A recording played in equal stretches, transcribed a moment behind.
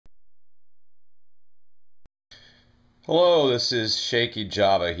Hello, this is Shaky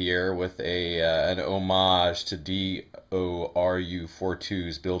Java here with an homage to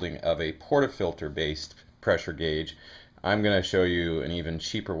DORU42's building of a portafilter based pressure gauge. I'm going to show you an even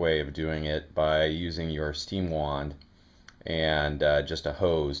cheaper way of doing it by using your steam wand and just a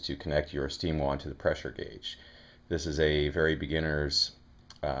hose to connect your steam wand to the pressure gauge. This is a very beginner's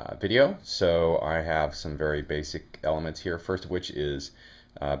video, so I have some very basic elements here. First of which is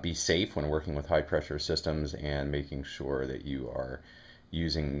be safe when working with high pressure systems and making sure that you are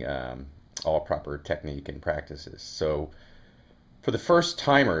using all proper technique and practices. So for the first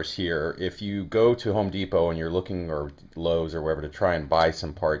timers here, if you go to Home Depot and you're looking, or Lowe's or wherever, to try and buy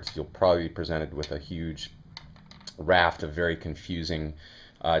some parts, you'll probably be presented with a huge raft of very confusing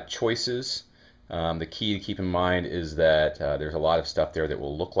choices. The key to keep in mind is that there's a lot of stuff there that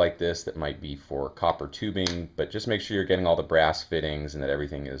will look like this that might be for copper tubing, but just make sure you're getting all the brass fittings and that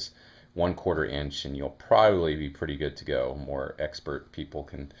everything is 1/4 inch, and you'll probably be pretty good to go. More expert people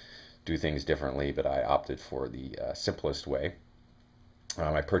can do things differently, but I opted for the simplest way.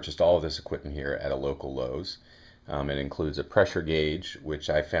 I purchased all of this equipment here at a local Lowe's. It includes a pressure gauge, which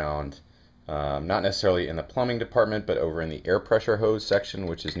I found not necessarily in the plumbing department, but over in the air pressure hose section,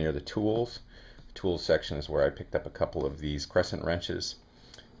 which is near the tools. Tools section is where I picked up a couple of these crescent wrenches,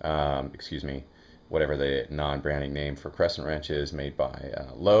 whatever the non-branding name for crescent wrench is, made by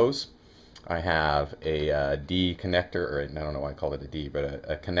Lowe's. I have a D connector, or I don't know why I called it a D, but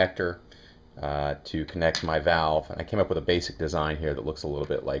a connector to connect my valve. And I came up with a basic design here that looks a little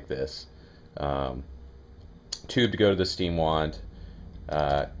bit like this. Tube to go to the steam wand,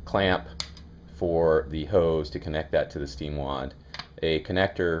 clamp for the hose to connect that to the steam wand, a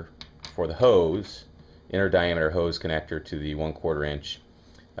connector for the hose, inner diameter hose connector to the 1/4 inch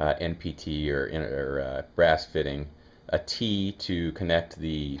NPT or brass fitting, a T to connect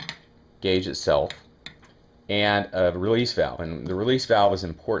the gauge itself, and a release valve. And the release valve is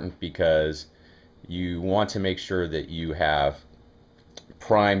important because you want to make sure that you have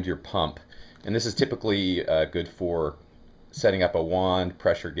primed your pump. And this is typically good for setting up a wand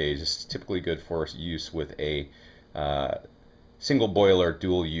pressure gauge. This is typically good for use with a single boiler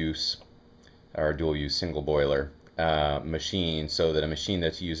dual use single boiler machine, so that a machine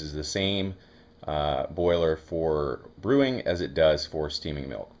that uses the same boiler for brewing as it does for steaming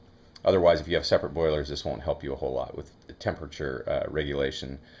milk. Otherwise, if you have separate boilers, this won't help you a whole lot with the temperature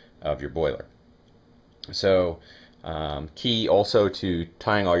regulation of your boiler. So key also to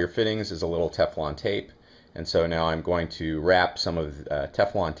tying all your fittings is a little Teflon tape. And so now I'm going to wrap some of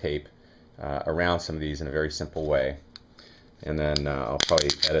Teflon tape around some of these in a very simple way. And then I'll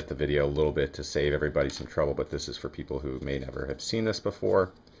probably edit the video a little bit to save everybody some trouble, but this is for people who may never have seen this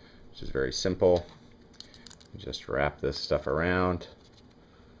before, which is very simple. You just wrap this stuff around.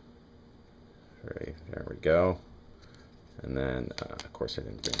 There we go. And then, of course, I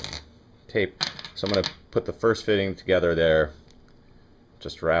didn't bring the tape. So I'm going to put the first fitting together there.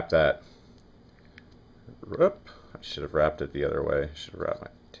 Just wrap that. Whoop. I should have wrapped it the other way. I should have wrapped my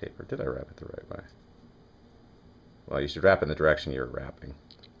tape, or did I wrap it the right way? Well, you should wrap in the direction you're wrapping.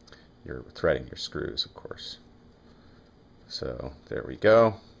 You're threading your screws, of course. So there we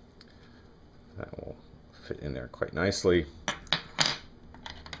go. That will fit in there quite nicely.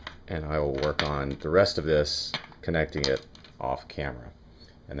 And I will work on the rest of this, connecting it off camera.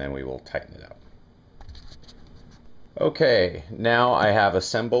 And then we will tighten it up. Okay, now I have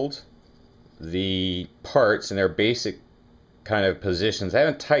assembled the parts in their basic kind of positions. I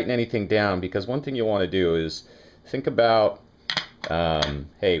haven't tightened anything down, because one thing you want to do is think about,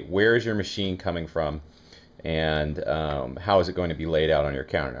 hey, where is your machine coming from, and how is it going to be laid out on your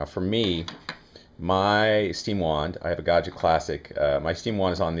counter? Now, for me, my steam wand, I have a Gadget Classic. My steam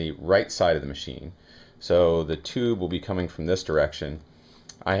wand is on the right side of the machine, so the tube will be coming from this direction.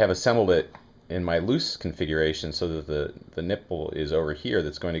 I have assembled it in my loose configuration so that the nipple is over here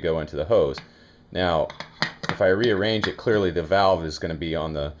that's going to go into the hose. Now, if I rearrange it, clearly the valve is going to be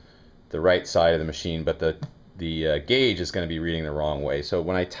on the right side of the machine, but the gauge is going to be reading the wrong way. So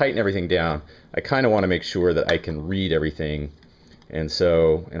when I tighten everything down, I kind of want to make sure that I can read everything. And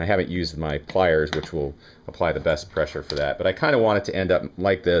I haven't used my pliers, which will apply the best pressure for that. But I kind of want it to end up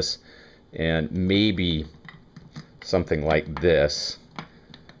like this, and maybe something like this,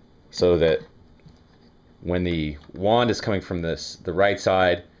 so that when the wand is coming from the right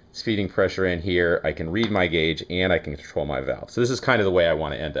side, it's feeding pressure in here, I can read my gauge and I can control my valve. So this is kind of the way I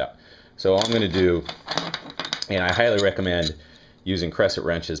want to end up. So all I'm going to do, and I highly recommend using crescent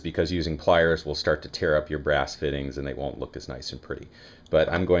wrenches, because using pliers will start to tear up your brass fittings and they won't look as nice and pretty. But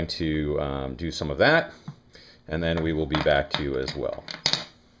I'm going to do some of that, and then we will be back to you as well.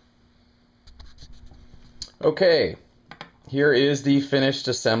 Okay, here is the finished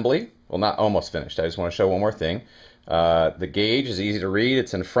assembly. Well, not almost finished. I just want to show one more thing. The gauge is easy to read.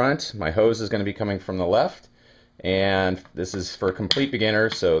 It's in front. My hose is going to be coming from the left. And this is for complete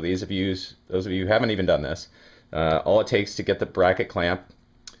beginners, so those of you who haven't even done this, all it takes to get the bracket clamp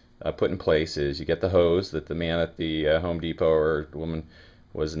put in place is you get the hose that the man at the Home Depot or woman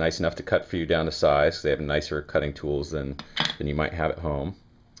was nice enough to cut for you down to size, 'cause they have nicer cutting tools than you might have at home.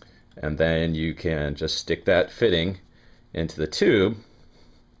 And then you can just stick that fitting into the tube,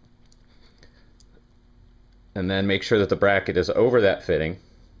 and then make sure that the bracket is over that fitting,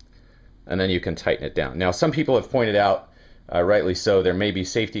 and then you can tighten it down. Now, some people have pointed out, rightly so, there may be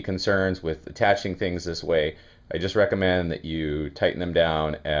safety concerns with attaching things this way. I just recommend that you tighten them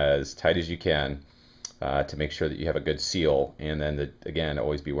down as tight as you can to make sure that you have a good seal, and then again,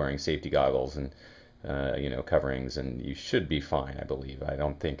 always be wearing safety goggles and coverings, and you should be fine, I believe. I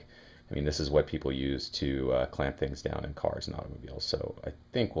mean, this is what people use to clamp things down in cars and automobiles, so I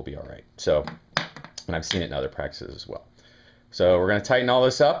think we'll be all right. So, and I've seen it in other practices as well. So we're going to tighten all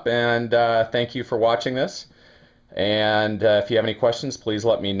this up, and thank you for watching this. And if you have any questions, please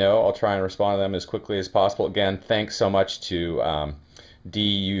let me know. I'll try and respond to them as quickly as possible. Again, thanks so much to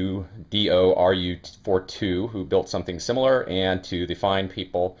DORU42 who built something similar, and to the fine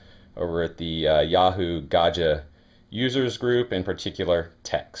people over at the Yahoo Gaja users group, in particular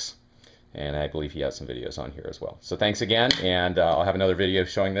Tex. And I believe he has some videos on here as well. So thanks again, and I'll have another video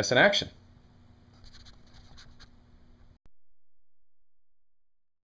showing this in action.